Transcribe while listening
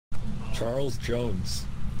Charles Jones.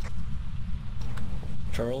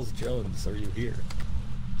 Charles Jones, are you here?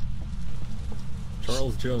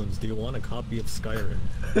 Charles Jones, do you want a copy of Skyrim?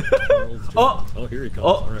 Charles Jones. Oh, here he comes.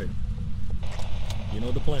 Oh. Alright. You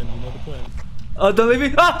know the plan, you know the plan. Oh, don't leave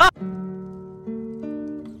me! Ah!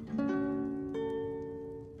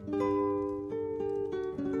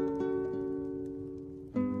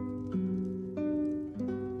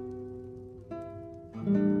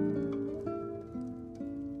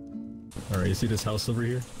 Alright, you see this house over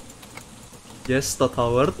here? Yes, Todd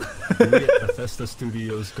Howard. We at Bethesda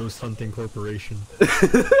Studios Ghost Hunting Corporation.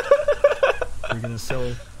 We're gonna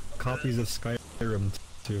sell copies of Skyrim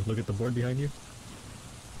to, look at the board behind you,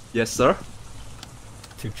 Yes, sir.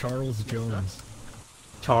 to Charles Jones.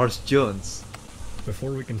 Charles Jones.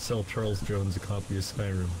 Before we can sell Charles Jones a copy of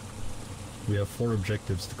Skyrim, we have 4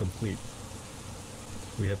 objectives to complete.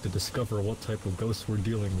 We have to discover what type of ghosts we're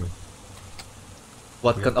dealing with.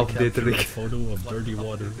 What We kind have of to capture a daydream? photo of dirty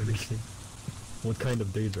water releasing. What kind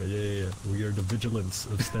of daydream? Yeah. We are the vigilance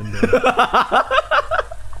of Stendhal.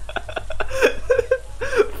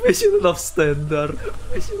 Vision of standard.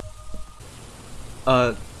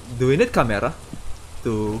 Do we need camera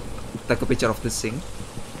to take a picture of the sink?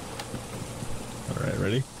 Alright,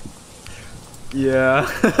 ready? Yeah.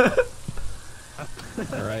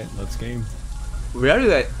 Alright, let's game. Where are you?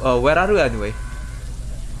 Where are you anyway?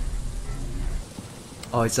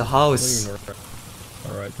 Oh, it's a house.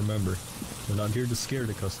 Alright, remember, we're not here to scare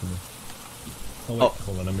the customer. Oh wait, Oh.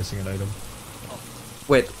 hold on, I'm missing an item.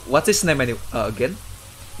 Wait, what's his name again? Oh,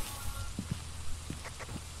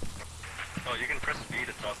 you can press B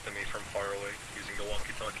to talk to me from far away using the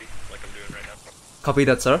walkie-talkie, like I'm doing right now. Copy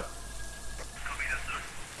that, sir. Copy that, sir.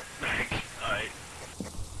 Alright.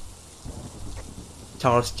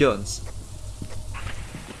 Charles Jones.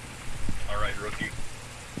 Alright, rookie.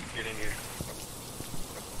 Get in here.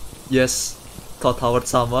 Yes, Todd Howard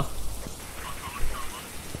sama.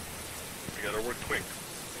 We gotta work quick.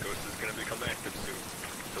 The ghost is gonna become active soon.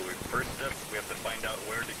 So first step, we have to find out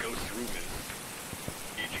where the ghost room is.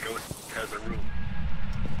 Each ghost has a room.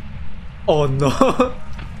 Oh no.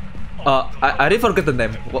 I did forget the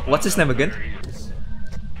name. What's his name again? Where he is.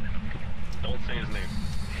 Don't say his name.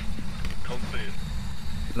 Don't say it.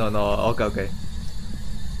 No. Okay.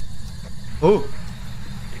 Oh.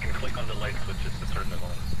 You can click on the light switches to turn them on.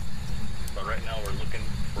 But right now we're looking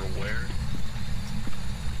for where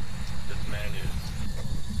this man is.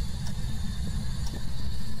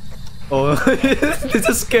 Oh, this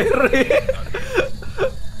is scary.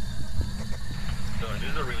 So this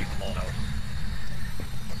is a really small house.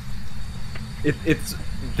 It's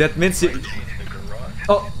that means you. In the garage.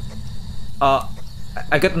 Oh.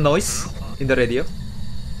 I got noise in the radio.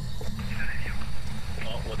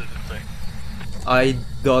 Oh, what does it say? I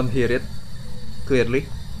don't hear it clearly.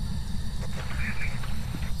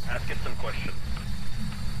 Ask it some questions.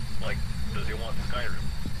 Like, does he want Skyrim?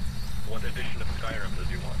 What edition of Skyrim does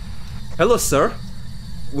he want? Hello, sir.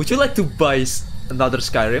 Would you like to buy another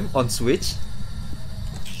Skyrim on Switch?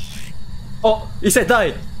 Oh, he said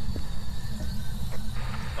die.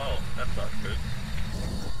 Oh, that's not good.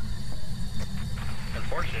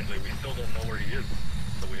 Unfortunately, we still don't know where he is,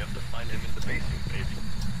 so we have to find him in the basement, maybe.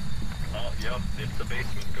 Oh, yep, it's the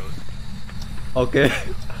basement ghost. Okay.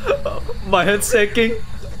 My head's shaking.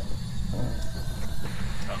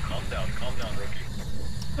 Oh, calm down, rookie.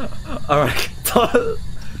 Alright.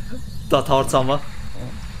 Todd Howard sama.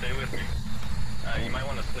 Stay with me. You might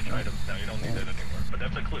want to switch items now, you don't need that anymore, but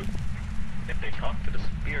that's a clue. If they talk to the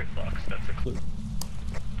spirit box, that's a clue.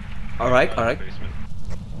 Alright. Basement.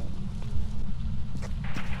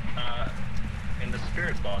 In the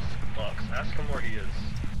spirit box, ask him where he is.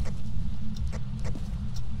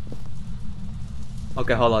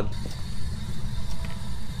 Okay, hold on.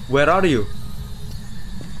 Where are you?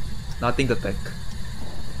 Nothing to take.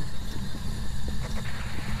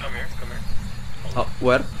 Come here. Oh,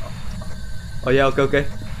 where? Oh yeah, okay.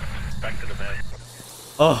 Back to the bed.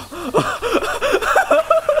 Oh.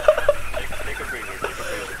 Take a breather.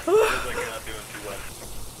 Feels like you're not doing too well.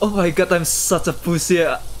 Oh my god, I'm such a pussy.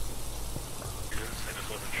 I just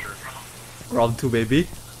wasn't sure. Round 2, baby.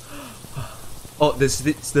 Oh, the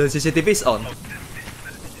CCTV is on.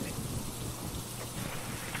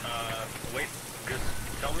 Wait, just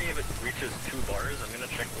tell me if it reaches 2 bars. I'm gonna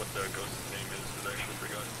check what the ghost's name is, because I actually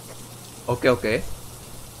forgot. Okay.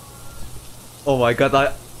 Oh my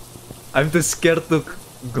god, I'm too scared to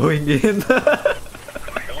going in. Go on,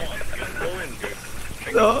 just go in, dude.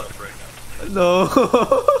 Check No. yourself right now. No.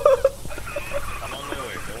 I'm on my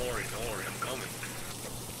way, don't worry, I'm coming.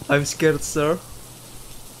 I'm scared, sir.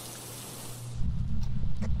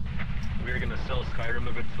 We're gonna sell Skyrim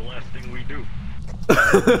a bit the last thing we do.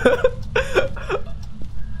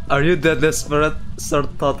 Are you that desperate, Sir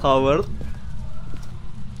Todd Howard?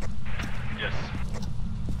 Yes.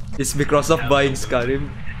 Is Microsoft buying Skyrim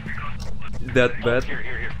that Oh, bad? here.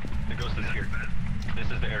 The ghost is here.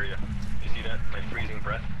 This is the area. You see that? My freezing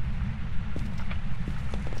breath.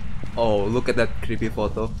 Oh, look at that creepy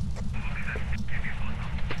photo.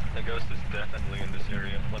 The ghost is definitely in this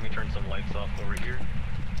area. Let me turn some lights off over here.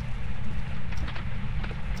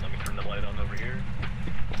 Let me turn the light on over here.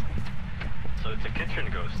 So it's a kitchen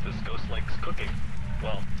ghost. This ghost likes cooking.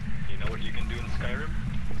 Well, you know what you can do in Skyrim?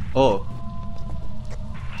 Oh,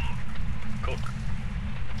 Cook.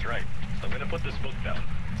 That's right. So I'm gonna put this book down.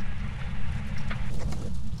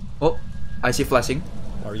 oh, I see flashing.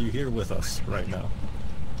 Are you here with us right now?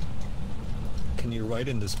 Can you write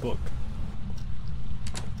in this book?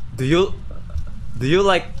 Do you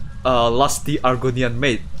like lusty Argonian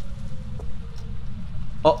maid?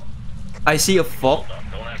 Oh, I see a fog. Hold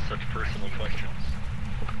on, don't ask such personal questions.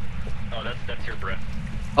 Oh, that's your breath.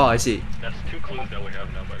 Oh, I see. That's 2 clues that we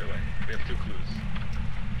have now, by the way. We have 2 clues.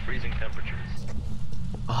 Freezing temperatures.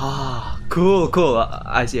 Ah, cool.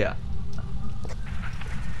 I see. Yeah,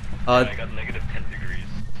 I got negative 10 degrees.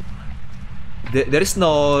 There is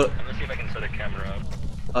no Let's see if I can set a camera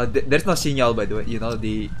up. there's no signal, by the way. You know,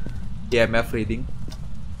 the EMF reading.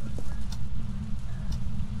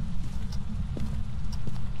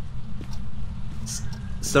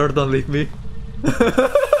 Sir, don't leave me. By the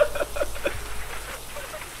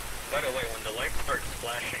way, when the light starts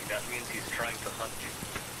flashing, that means he's trying to hunt you.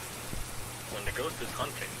 When the ghost is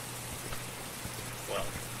hunting, well,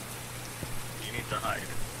 you need to hide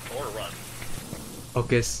or run.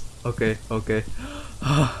 Okay, okay.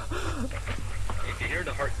 If you hear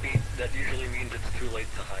the heartbeat, that usually means it's too late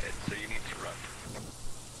to hide, so you need to run.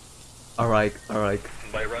 Alright.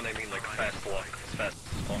 And by run, I mean like fast walk, as fast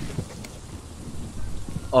as possible.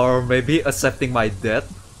 Or maybe accepting my death.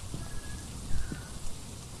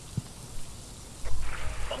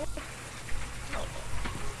 Oh? No.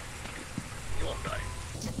 You won't die.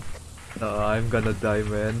 No, I'm gonna die,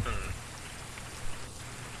 man. Hmm.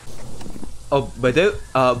 Oh, by the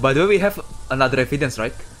way, we have another evidence,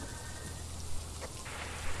 right?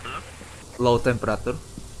 Hmm? Low temperature,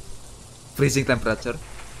 freezing temperature.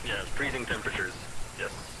 Yeah, freezing temperatures.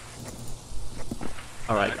 Yes.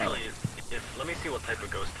 Alright. Actually, let me see what type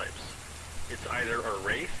of ghost types. It's either a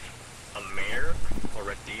wraith, a mare,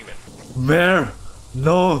 or a demon. Mare,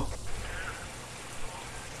 no.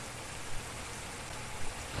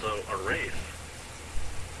 So a wraith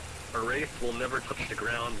will never touch the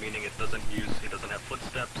ground, meaning it doesn't have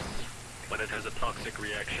footsteps, but it has a toxic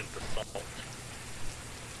reaction to salt.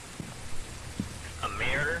 A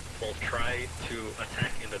mare will try to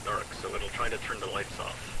attack in the dark, so it'll try to turn the lights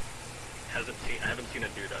off. I haven't seen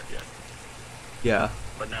it do that yet. Yeah.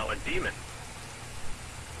 But now a demon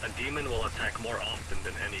will attack more often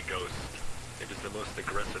than any ghost. It is the most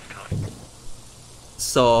aggressive kind.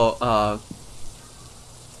 So,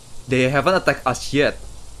 they haven't attacked us yet.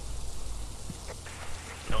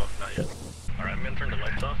 No, not yet. Alright, I'm gonna turn the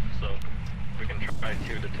lights off so we can try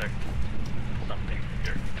to detect something.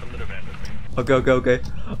 Here, come to the van with me. Okay.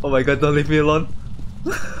 Oh my god, don't leave me alone.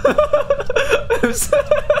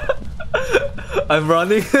 I'm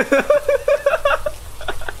running.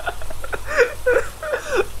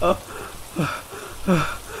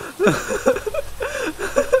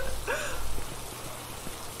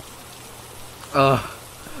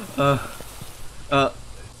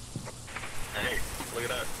 Hey, look at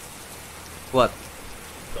that. What?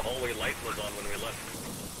 The hallway light was on when we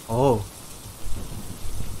left. Oh.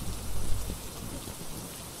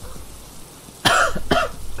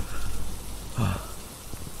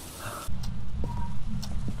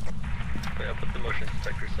 Yeah, put the motion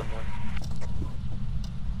detector somewhere.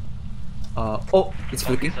 Oh, it's Oh,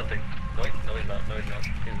 flicking. he's hunting. No, he's not.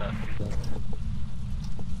 He's not.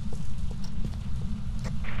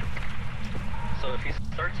 So if he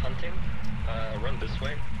starts hunting, run this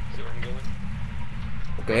way. See where I'm going?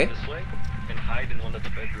 Okay. Run this way, and hide in one of the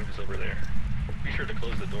bedrooms over there. Be sure to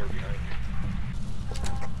close the door behind you.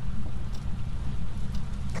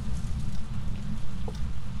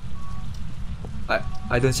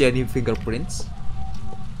 I don't see any fingerprints.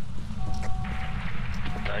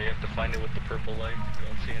 Now you have to find it with the purple light. I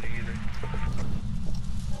don't see any either.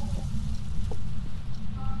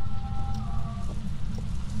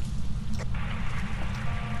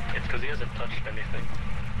 It's because he hasn't touched anything.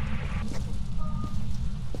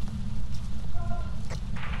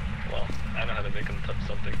 Well, I know how to make him touch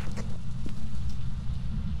something.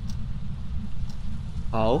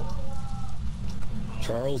 How?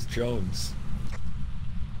 Charles Jones.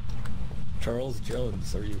 Charles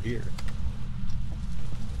Jones, are you here?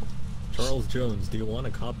 Charles Jones, do you want a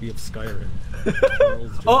copy of Skyrim?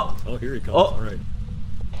 Charles Jones. Oh, here he comes. Oh. Alright.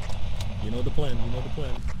 You know the plan, you know the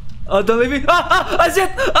plan. Oh, don't leave me. I see it.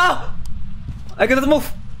 I cannot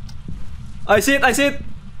move. I see it. I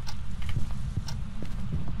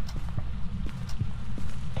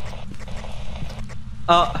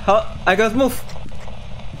cannot move.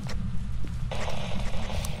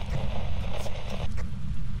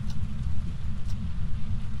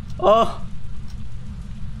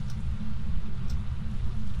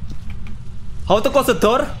 How to close the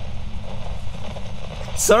door?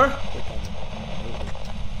 Sir?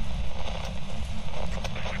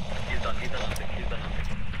 He's done nothing.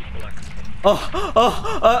 Relax.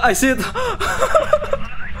 I see it. Come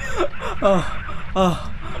on,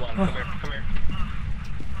 come here.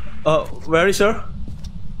 Where is her?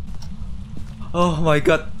 Oh my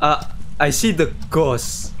god. I see the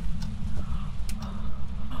ghost.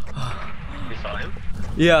 You saw him?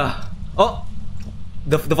 Yeah. Oh,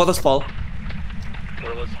 the photos fall.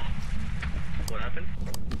 What happened?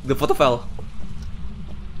 The photo fell.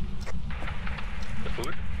 The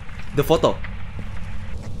food? The photo.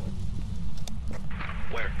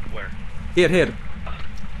 Where? Here.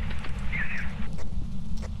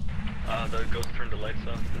 The ghost turned the lights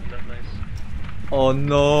off. Isn't that nice? Oh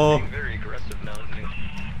no. He's being very aggressive now, isn't he?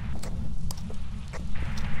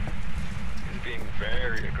 He's being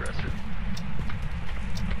very aggressive.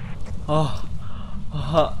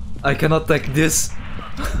 I cannot take this.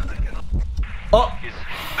 Oh,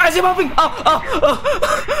 I see something.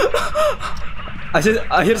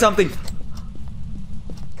 I hear something.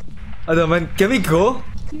 I don't mind. Can we go?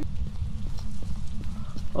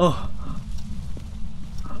 Oh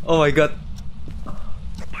my god.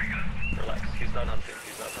 Relax, he's not hunting.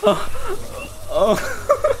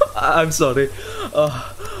 I'm sorry.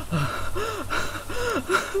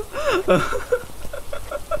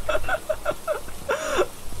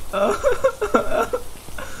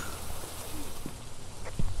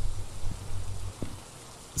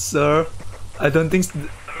 Sir, I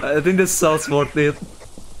think this sounds worth it.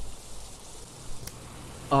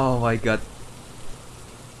 Oh my god.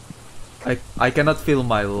 I cannot feel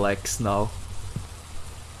my legs now.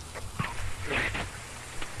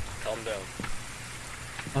 Calm down.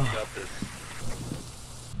 Oh. You got this.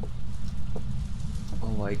 Oh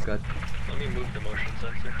my god. Let me move the motion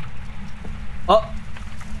sensor. Oh!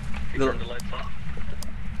 You turn the lights off.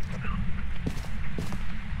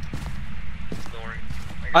 Snoring.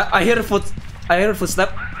 I hear a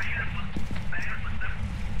footstep.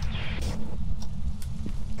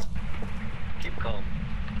 Keep calm.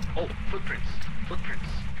 Oh, footprints.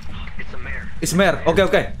 It's a mare. It's Mare.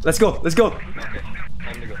 Okay. Let's go. Okay, time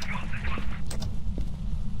to go.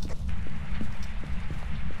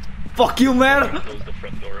 Fuck you, Mare! Close the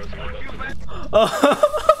front door as we're about to leave.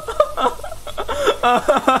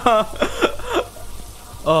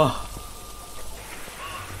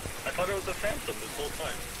 I thought it was a phantom this whole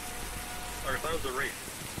time. Or I thought it was a wraith.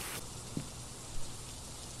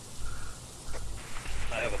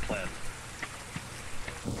 I have a plan.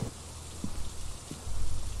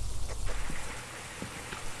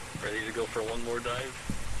 Ready to go for one more dive?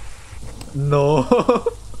 No.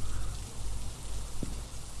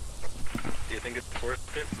 Do you think it's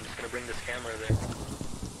worth it? I'm just gonna bring this camera there.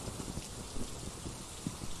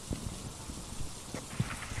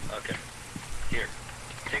 Okay. Here.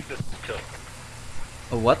 Take this pill.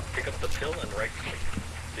 What? Pick up the pill and right click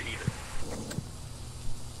to eat it.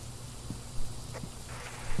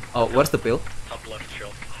 Oh, where's the pill? Top left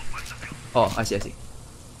shelf. Oh, I see. You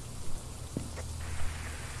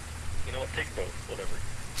know what? Take both. Whatever.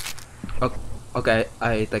 Okay,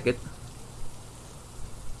 I take it.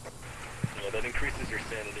 No, that increases your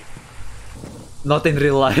sanity. Not in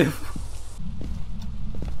real life.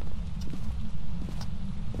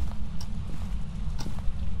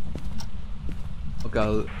 Okay,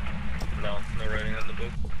 No writing on the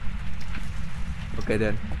book. okay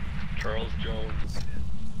then. Charles Jones.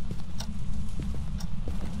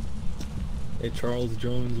 Hey Charles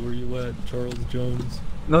Jones, where you at? Charles Jones.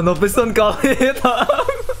 No, please don't call it.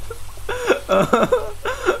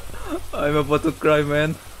 I'm about to cry,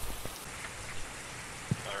 man.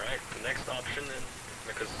 Alright, the next option then,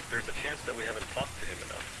 because there's a chance that we haven't talked to him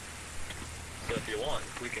enough. So if you want,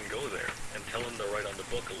 we can go there and tell him to write on the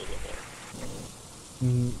book a little more.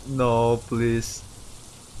 No, please.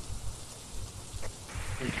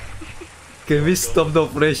 Can we stop the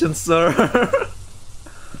operation, sir?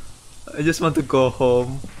 I just want to go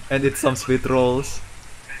home and eat some sweet rolls.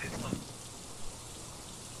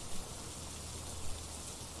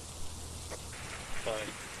 Fine.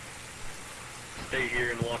 stay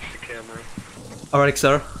here and watch the camera. Alright,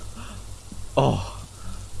 sir. Oh.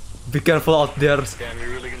 Be careful out there. Damn, you're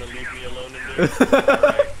really gonna leave me alone in there?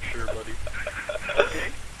 Alright, sure, buddy.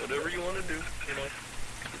 Okay, whatever you wanna do, you know.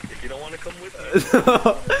 If you don't wanna come with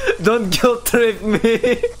me. Don't guilt trip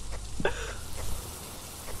me.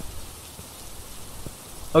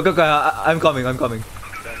 Okay, I'm coming.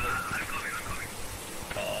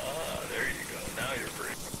 Ah, there you go. Now you're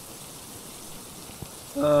free.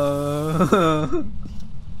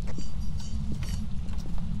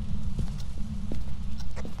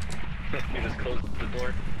 You just closed the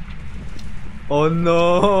door. Oh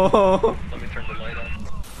no. Let me turn the light on.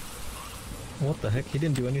 What the heck? He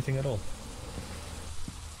didn't do anything at all.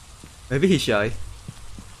 Maybe he's shy.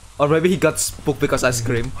 Or maybe he got spooked because I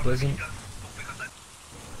screamed. Doesn't.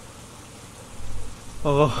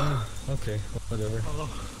 Oh. Okay, whatever.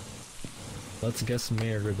 Let's guess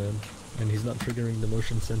Mayor then. And he's not triggering the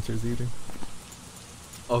motion sensors either.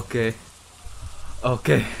 Okay.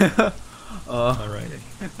 Alright.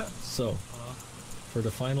 So, for the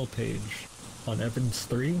final page, on evidence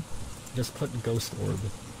 3, just put Ghost Orb.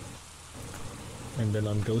 And then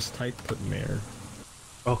on Ghost type, put Mayor.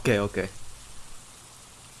 Okay.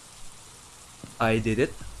 I did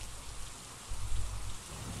it.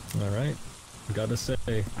 Alright. Gotta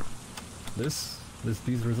say, these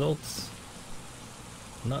results,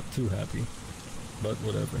 not too happy, but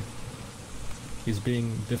whatever. He's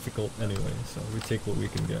being difficult anyway, so we take what we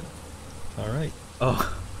can get. Alright.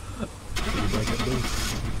 Oh. See you back at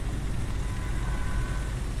base.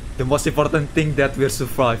 The most important thing that we're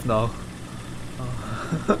survived now.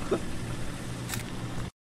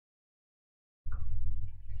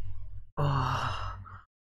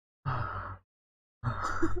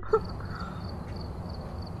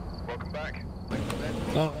 Welcome back.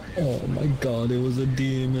 Oh my god, it was a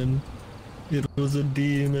demon. It was a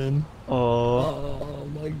demon. Oh. Oh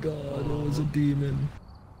my god, it was a demon.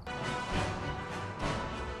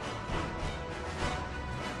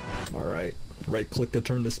 Alright, right click to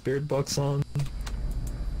turn the spirit box on.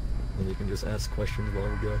 And you can just ask questions while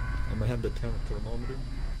we go. I'm gonna have the thermometer, and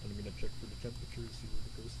I'm gonna check for the temperature, see where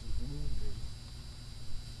the ghost is room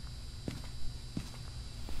is.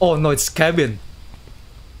 Oh no, it's cabin.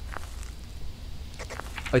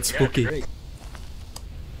 Oh, it's spooky. Great.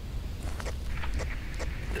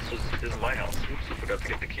 This is my house. Oops, I forgot to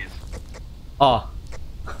get the keys. Oh.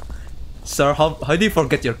 Sir, how do you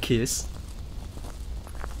forget your keys?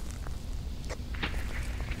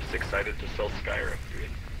 Just excited to sell Skyrim, dude.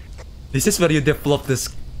 This is where you develop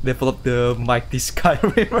the mighty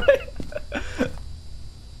Skyrim, right?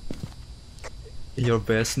 In your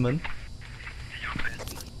basement.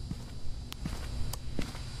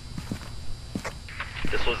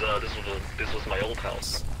 This was my old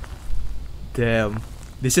house. Damn.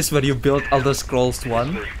 This is where you built Elder Scrolls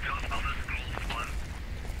 1?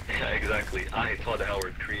 Yeah, exactly. I, Todd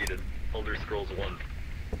Howard, created Elder Scrolls 1.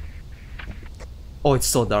 Oh, it's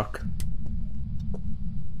so dark.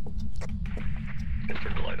 Let's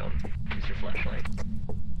turn the light on. Use your flashlight.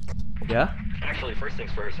 Yeah? Actually, first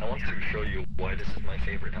things first, I want to show you why this is my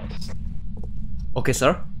favorite house. Okay,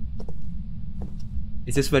 sir.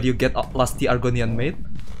 Is this where you get Lusty Argonian maid?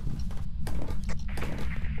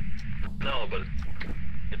 No, but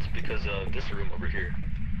it's because of this room over here.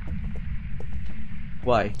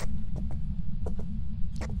 Why?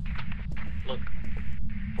 Look.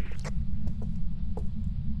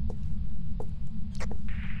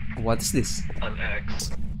 What is this? An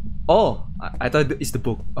X. Oh, I thought it's the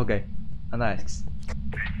book. Okay, an X.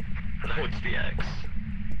 No, it's the X.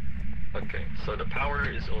 Okay, so the power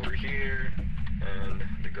is over here, and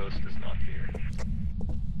the ghost is not here.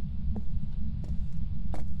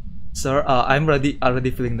 Sir, I'm already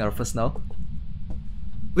feeling nervous now.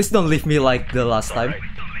 Please don't leave me like the last time. Alright,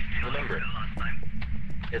 remember,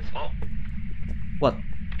 it's all. What?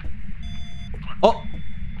 Oh!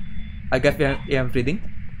 I got EM reading.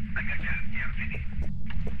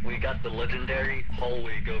 We got the legendary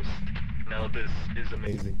hallway ghost. Now this is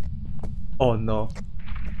amazing. Oh no.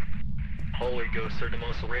 Hallway ghosts are the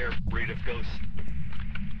most rare breed of ghost.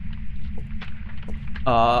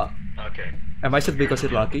 Okay. Am I should because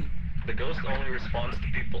it's lucky? The ghost only responds to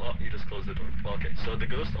people. Oh, you just closed the door. Okay, so the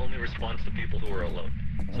ghost only responds to people who are alone.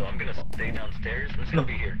 So I'm gonna stay downstairs. I'm just gonna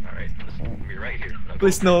be here. All right, I'm just gonna be right here. Now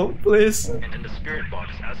Please no, please. And in the spirit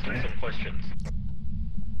box, ask me some questions.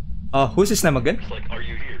 Who's his name again? It's like, are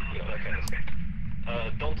you here? You know, that kind of stuff.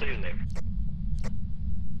 Don't say his name.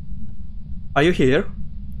 Are you here?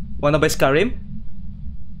 Wanna buy Skyrim?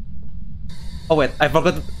 Oh wait, I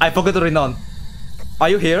forgot to read on. Are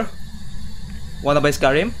you here? Wanna buy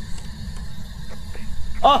Skyrim?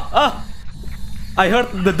 Oh! I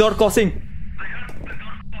heard the door closing.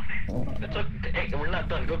 It's okay. Hey, we're not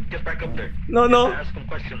done. Go get back up there. No, You no. have to ask him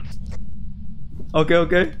questions. Okay,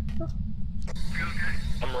 okay.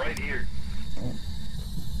 I'm right here.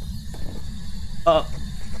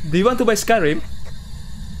 Do you want to buy Skyrim?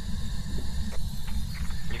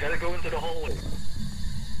 You gotta go into the hallway.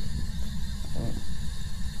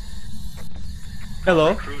 Hello?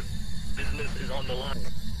 Recruit business is on the line.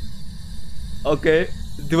 Okay.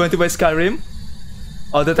 Do you want to buy Skyrim?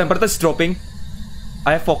 Oh, the temperature is dropping.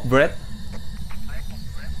 I have fog bread.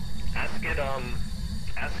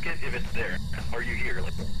 Ask it if it's there. Are you here?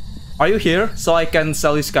 Like, Are you here so I can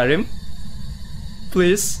sell you Skyrim?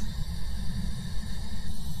 Please.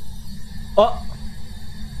 Oh.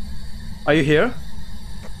 Are you here?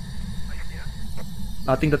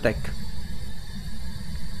 Nothing to take.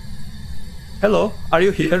 Hello, are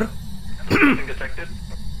you here? nothing detected?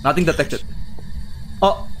 Nothing detected.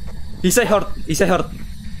 Oh, he say hurt. He say hurt.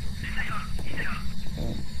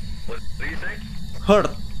 What do you say? Hurt.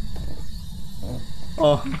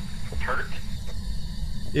 Oh, Hurt?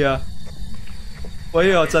 yeah. Why are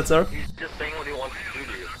you outside, sir? He's just saying what he wants to do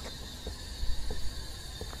to you.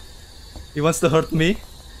 He wants to hurt me.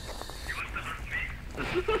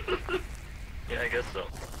 Yeah, I guess so.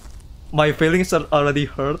 My feelings are already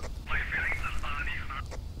hurt.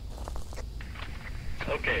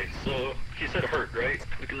 Okay, so he said hurt, right?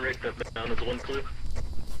 We can write that down as one clue.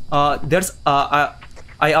 There's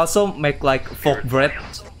I also make like fog bread.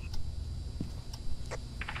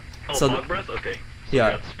 Oh, So fog breath? Okay. So yeah.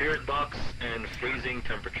 we got spirit box and freezing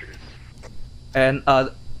temperatures. And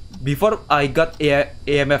before I got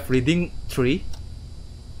AMF reading 3.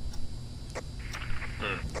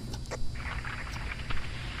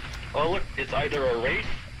 Oh look, it's either a wraith,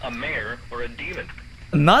 a mare, or a demon.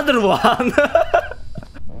 Another one.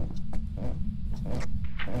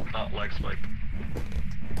 Not leg spike.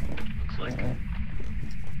 Looks like.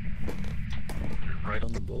 Right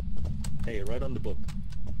on the book. Hey, right on the book.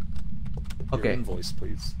 Your Okay. invoice,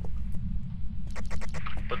 please.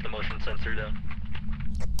 Put the motion sensor down.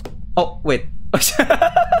 Oh wait.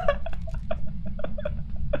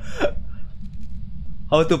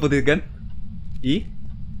 How to put it again? E?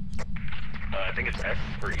 I think it's F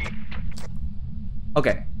or E.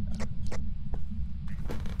 Okay.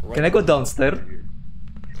 Right Can I go on the book downstairs? right here.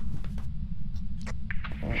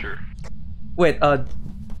 Sure. Wait,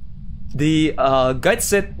 the guide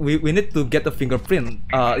said we need to get a fingerprint.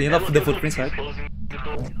 You know, Look, the look, footprints, he's right? closing the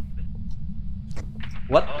door.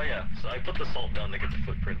 What? Oh yeah, so I put the salt down to get the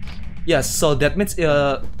footprints. Yes, so that means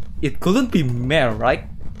it couldn't be mare, right?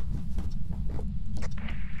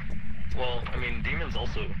 Well, I mean, demons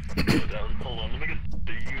also go down. Hold on, let me get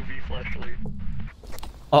the UV flashlight.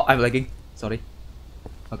 Oh, I'm lagging. Sorry.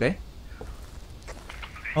 Okay.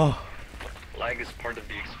 Oh, Lag is part of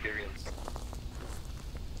the experience.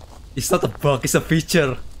 it's not a bug, it's a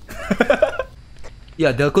feature.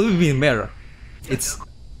 Yeah, there could be mare. It's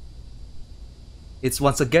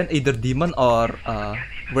once again either demon or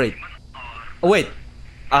wraith. Oh wait,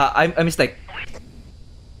 I'm mistake.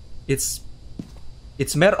 It's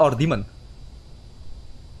mare or demon.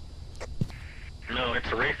 No, it's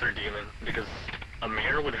a wraith or demon, because a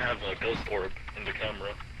mare would have a ghost orb in the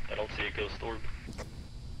camera. I don't see a ghost orb.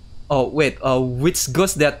 Oh wait, which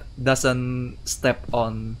ghost that doesn't step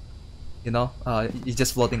on, you know, it's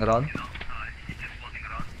just floating around?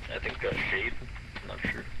 I think a shade. I'm not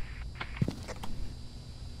sure.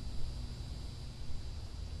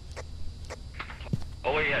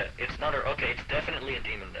 Oh wait, yeah, it's not a. Okay, it's definitely a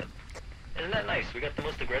demon then. Isn't that nice? We got the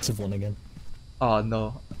most aggressive. Aggressive one again. Oh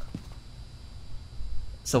no.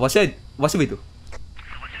 So what should we do?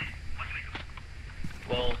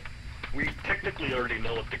 Well, we technically already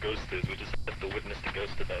know what the ghost is. We just have to witness the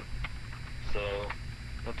ghost event. So,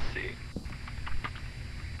 let's see.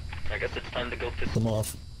 I guess it's time to go piss Them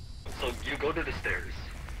off. So you go to the stairs,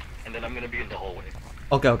 and then I'm gonna be in the hallway.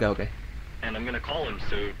 Okay. And I'm gonna call him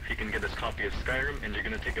so he can get his copy of Skyrim, and you're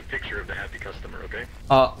gonna take a picture of the happy customer, okay?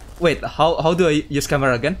 Wait, how do I use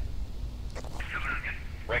camera again?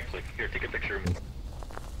 Right click. Here, take a picture of me.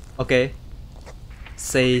 Okay.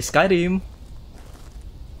 Say Skyrim.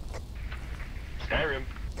 Skyrim.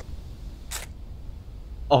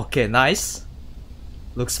 Okay, nice.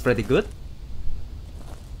 Looks pretty good.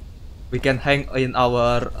 We can hang in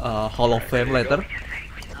our Hall of Fame later.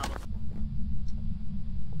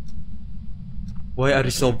 Why are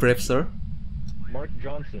you so brave, sir? Mark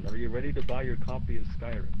Johnson, are you ready to buy your copy of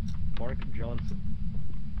Skyrim? Mark Johnson.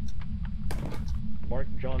 Mark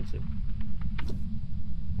Johnson.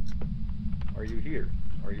 Are you here?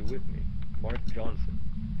 Are you with me? Mark Johnson.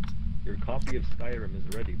 Your copy of Skyrim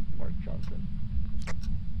is ready, Mark Johnson.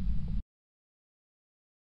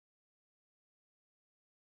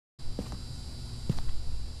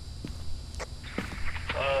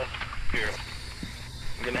 Here.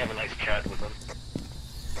 I'm gonna have a nice chat with him.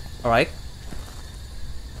 Alright.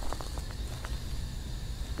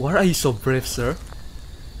 Why are you so brave, sir?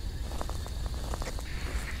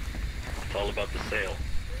 It's all about the sale.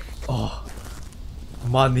 Oh.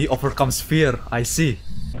 Money overcomes fear, I see.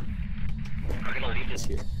 I'm gonna leave this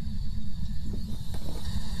here.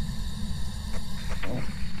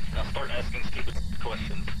 Now start asking stupid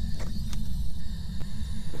questions.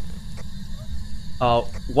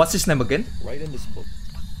 What's his name again? Right in this book.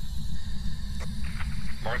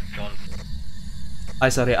 Mark Johnson.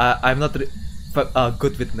 I'm not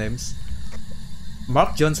good with names.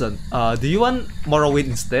 Mark Johnson. Do you want Morrowind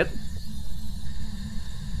instead?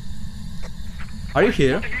 Are you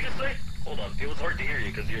here? What did you just say? Hold on, it was hard to hear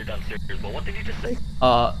you because you're downstairs, but what did you just say?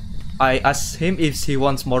 I asked him if he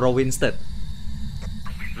wants Morrowind instead.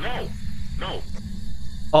 No! No!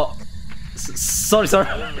 Oh, sorry.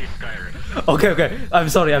 Only Skyrim. Okay. I'm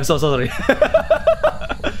sorry. I'm so sorry.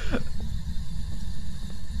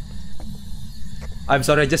 I'm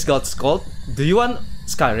sorry. I just got scolded. Do you want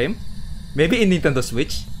Skyrim? Maybe in Nintendo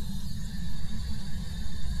Switch?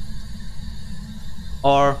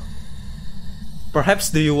 Or perhaps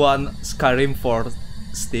do you want Skyrim for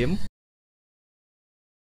Steam?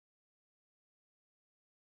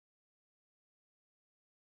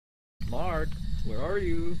 Mark, where are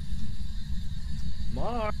you?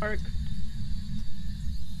 Mark!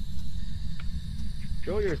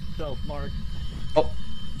 Show yourself, Mark. Oh,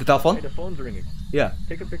 the telephone? Hey, the phone's ringing. Yeah.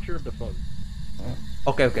 Take a picture of the phone.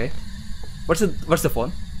 Okay. Where's the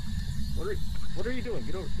phone? What are you doing?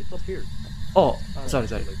 Get over. It's up here. Oh, Oh, sorry.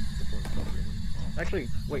 the phone's not ringing. Actually,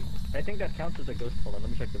 wait. I think that counts as a ghost. Hold on,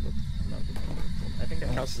 let me check the book. No, I think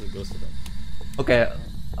that counts as a ghost event. Okay.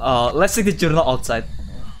 Let's take the journal outside.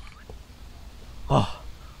 Alright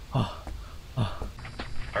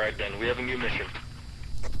then, we have a new mission.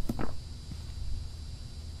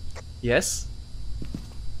 Yes.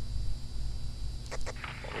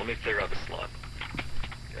 Well, let me clear out the slot.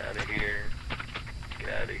 Get out of here. Get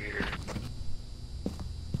out of here.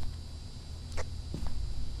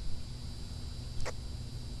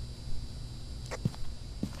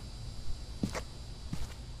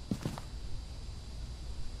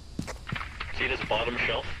 See this bottom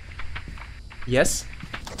shelf? Yes.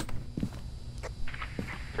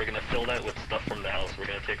 We're gonna fill that with stuff from the house. We're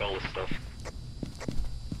gonna take all this stuff.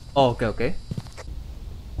 Oh, okay.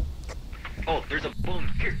 Oh, there's a bone.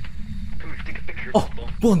 Here. Come here, take a picture of Oh,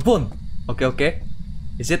 this bone. bone. Okay.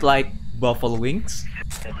 Is it like buffalo wings?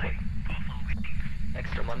 That's like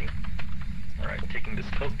extra money. Alright, taking this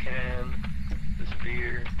Coke can, this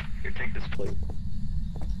beer. Here, take this plate.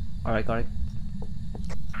 Alright.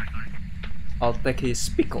 I'll take his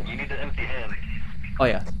pickle. You need an empty hand. Oh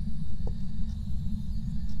yeah.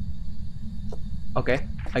 Okay,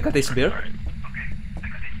 I got this beer. Alright.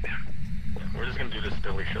 We're just gonna do this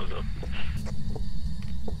till he shows up.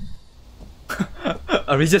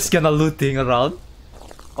 Are we just gonna looting around?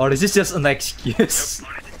 Or is this just an excuse?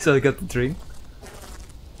 So I got the drink?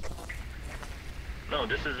 No,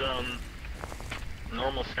 this is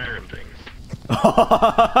normal Skyrim things.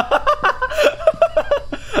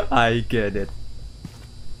 I get it.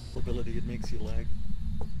 Ability, it makes you lag.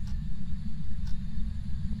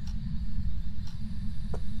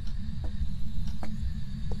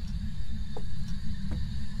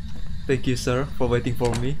 Thank you, sir, for waiting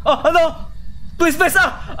for me. Oh no! Please!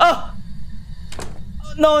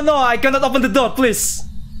 No! I cannot open the door. Please!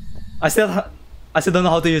 I still don't know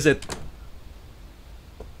how to use it.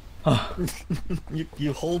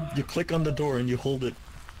 You click on the door and you hold it.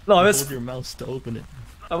 No, I You was hold your mouse to open it.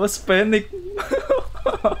 panic.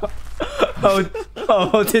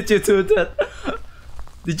 How did you do that?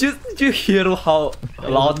 Did you hear how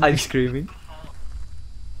loud I'm screaming?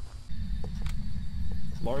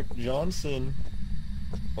 Mark Johnson.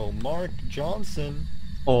 Oh, Mark Johnson.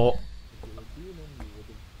 Oh,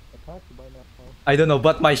 I don't know,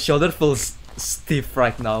 but my shoulder feels stiff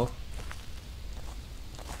right now.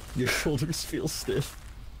 Your shoulders feel stiff.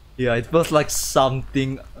 Yeah, it feels like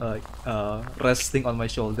something resting on my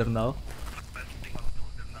shoulder now.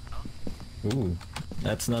 Ooh,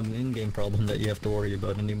 that's not an in-game problem that you have to worry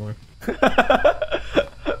about anymore.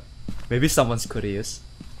 Maybe someone's curious.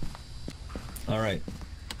 Alright.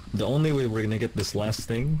 The only way we're gonna get this last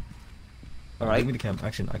thing... Alright. Give me the camera.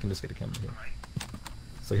 Actually, I can just get a camera here.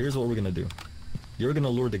 So here's what we're gonna do. You're gonna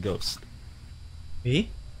lure the ghost. Me?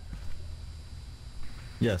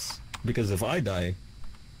 Yes, because if I die,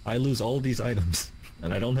 I lose all these items,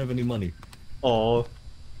 and I don't have any money. Oh.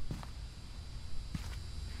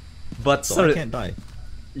 But So sorry, I can't die.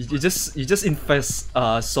 you just invest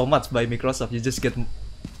so much by Microsoft. You just get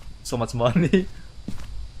so much money.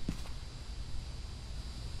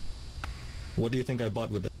 What do you think I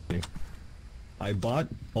bought with that money? I bought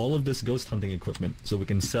all of this ghost hunting equipment so we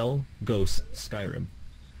can sell ghosts Skyrim.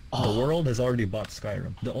 The world has already bought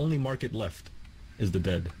Skyrim. The only market left is the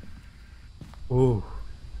dead. Ooh.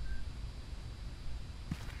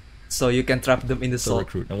 So you can trap them in the So soul.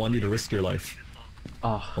 recruit, I want you to risk your life.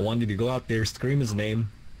 Ah. I want you to go out there, scream his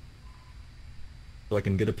name, so I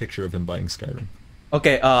can get a picture of him buying Skyrim.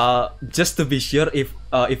 Okay. Just to be sure, if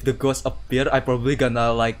the ghost appear, I probably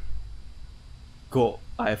gonna like go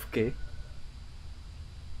AFK.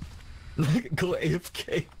 Go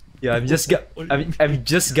AFK. Yeah, I'm just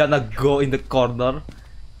gonna go in the corner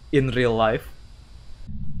in real life.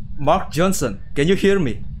 Mark Johnson, can you hear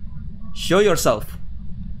me? Show yourself,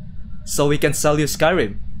 so we can sell you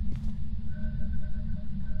Skyrim.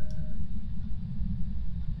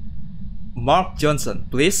 Mark Johnson,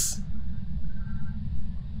 please.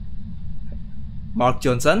 Mark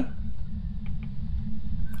Johnson?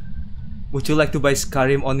 Would you like to buy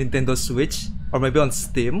Skyrim on Nintendo Switch? Or maybe on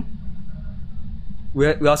Steam? We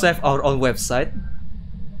also have our own website.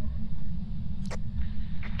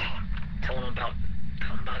 Tell him about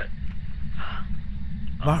it.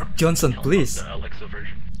 Mark Johnson, Tell him please. about the Alexa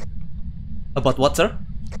version. About what, sir?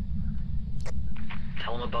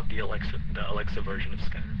 Tell him about the Alexa version of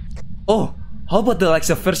Skyrim. Oh, how about the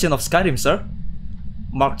Alexa version of Skyrim, sir?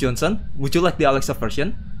 Mark Johnson, would you like the Alexa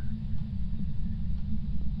version?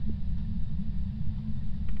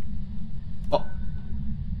 Oh.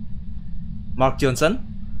 Mark Johnson?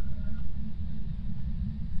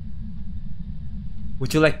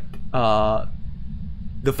 Would you like the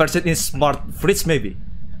version in smart fridge maybe?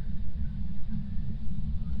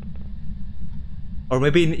 Or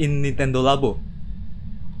maybe in Nintendo Labo?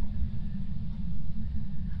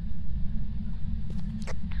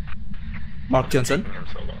 Mark Johnson? Taking him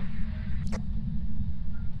so long.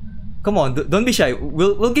 Come on, don't be shy.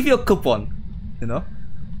 We'll give you a coupon, you know,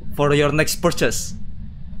 for your next purchase.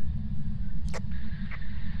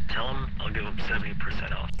 Tell him I'll give him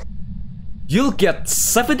 70% off. You'll get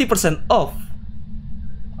 70% off.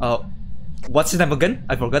 What's his name again?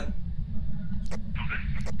 I forgot.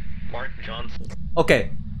 Mark Johnson.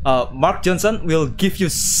 Okay, Mark Johnson will give you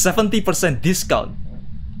 70% discount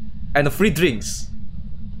and free drinks.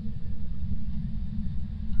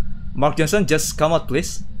 Mark Johnson, just come out,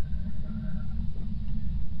 please.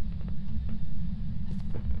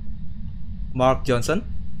 Mark Johnson.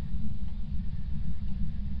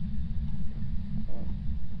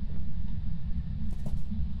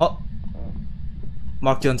 Oh,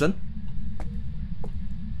 Mark Johnson.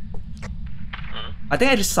 I think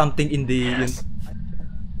I did something in the. Yes.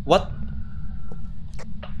 What?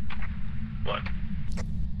 What?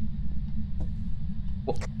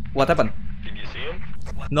 What happened? Did you see him?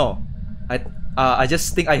 No, I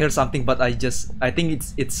just think I heard something, but I think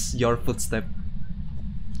it's your footstep.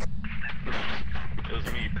 It was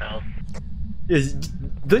me, pal. Yes,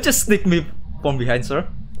 don't just sneak me from behind, sir.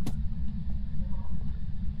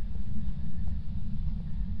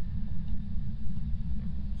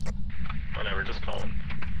 Whatever, just call him.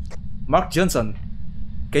 Mark Johnson,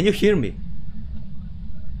 can you hear me?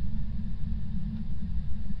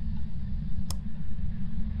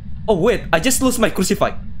 Oh wait, I just lost my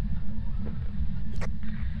crucifix.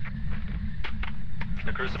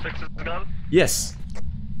 The crucifix is gone? Yes.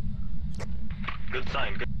 Good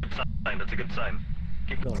sign, good sign. That's a good sign.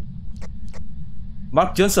 Keep going.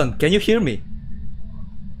 Mark Johnson, can you hear me?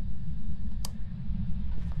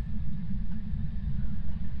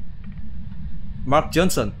 Mark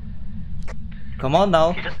Johnson. Come on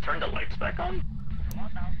now. He just turned the lights back on?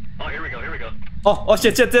 Oh, here we go, here we go. Oh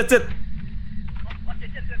shit.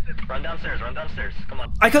 Run downstairs, come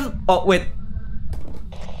on. I can't. Oh wait.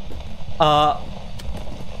 Oh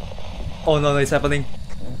no, it's happening.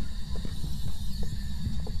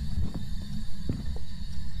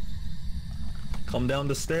 Come down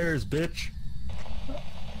the stairs, bitch.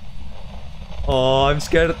 Oh, I'm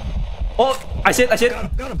scared. Oh, I said. Got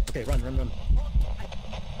him. Okay, run.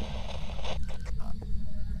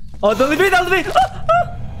 Oh, don't leave me.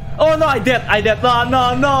 Oh no, I dead.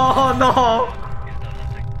 No. No.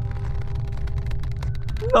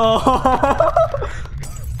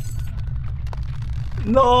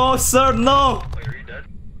 No, sir, no. Wait, are you dead?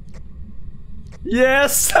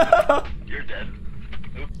 Yes. You're dead.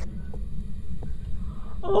 Oop.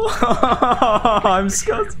 Oh, I'm Your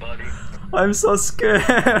scared. body. I'm so scared.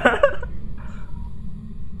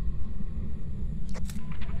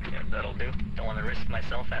 And That'll do. Don't want to risk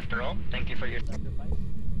myself after all. Thank you for your sacrifice.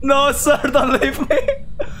 No, sir, don't leave me.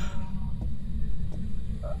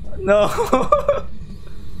 No.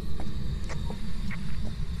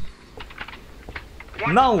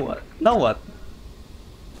 Now what? Now what?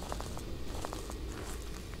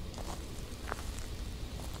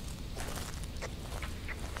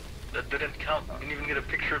 That didn't count. I didn't even get a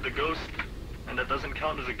picture of the ghost. And that doesn't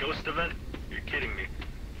count as a ghost event? You're kidding me.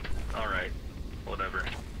 Alright. Whatever.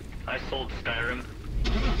 I sold Skyrim.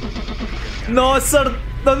 No, sir,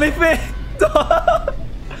 don't leave me.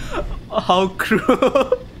 How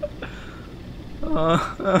cruel.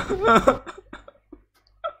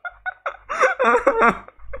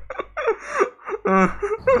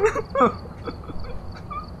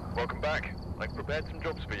 Welcome back. I've prepared some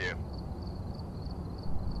jobs for you.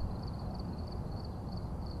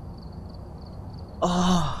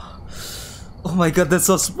 Oh my god, that's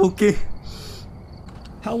so spooky.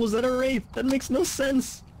 How was that a wraith? That makes no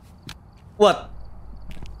sense. What?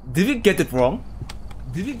 Did we get it wrong?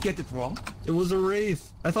 Did you get it wrong? It was a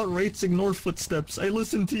wraith. I thought wraiths ignore footsteps. I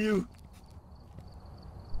listened to you.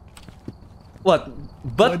 What? Why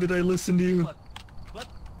But did I listen to you?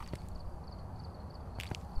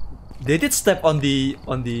 they did step on the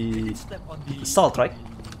salt, right?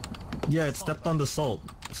 Yeah, it stepped on the salt.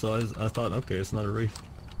 So I thought, okay, it's not a wraith.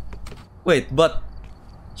 Wait, but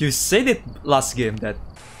you said it last game that.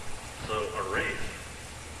 So, a wraith.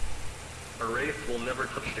 A wraith will never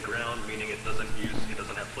touch the ground, meaning it doesn't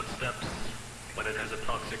have footsteps, but it has a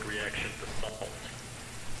toxic reaction to salt.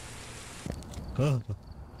 Huh.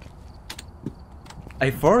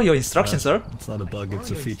 I follow your instructions, sir. It's not a bug,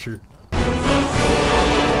 it's a feature.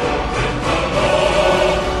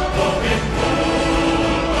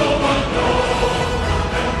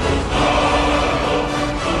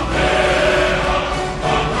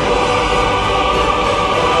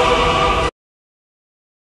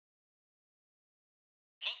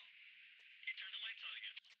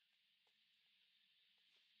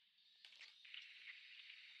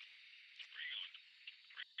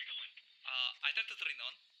 I have to turn it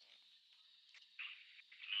on. No,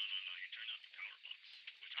 you turned out the power box,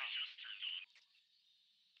 which I just turned on.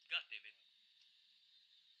 God damn it.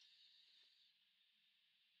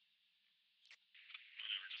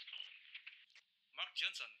 Whatever, just call him. Mark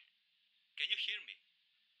Johnson, can you hear me?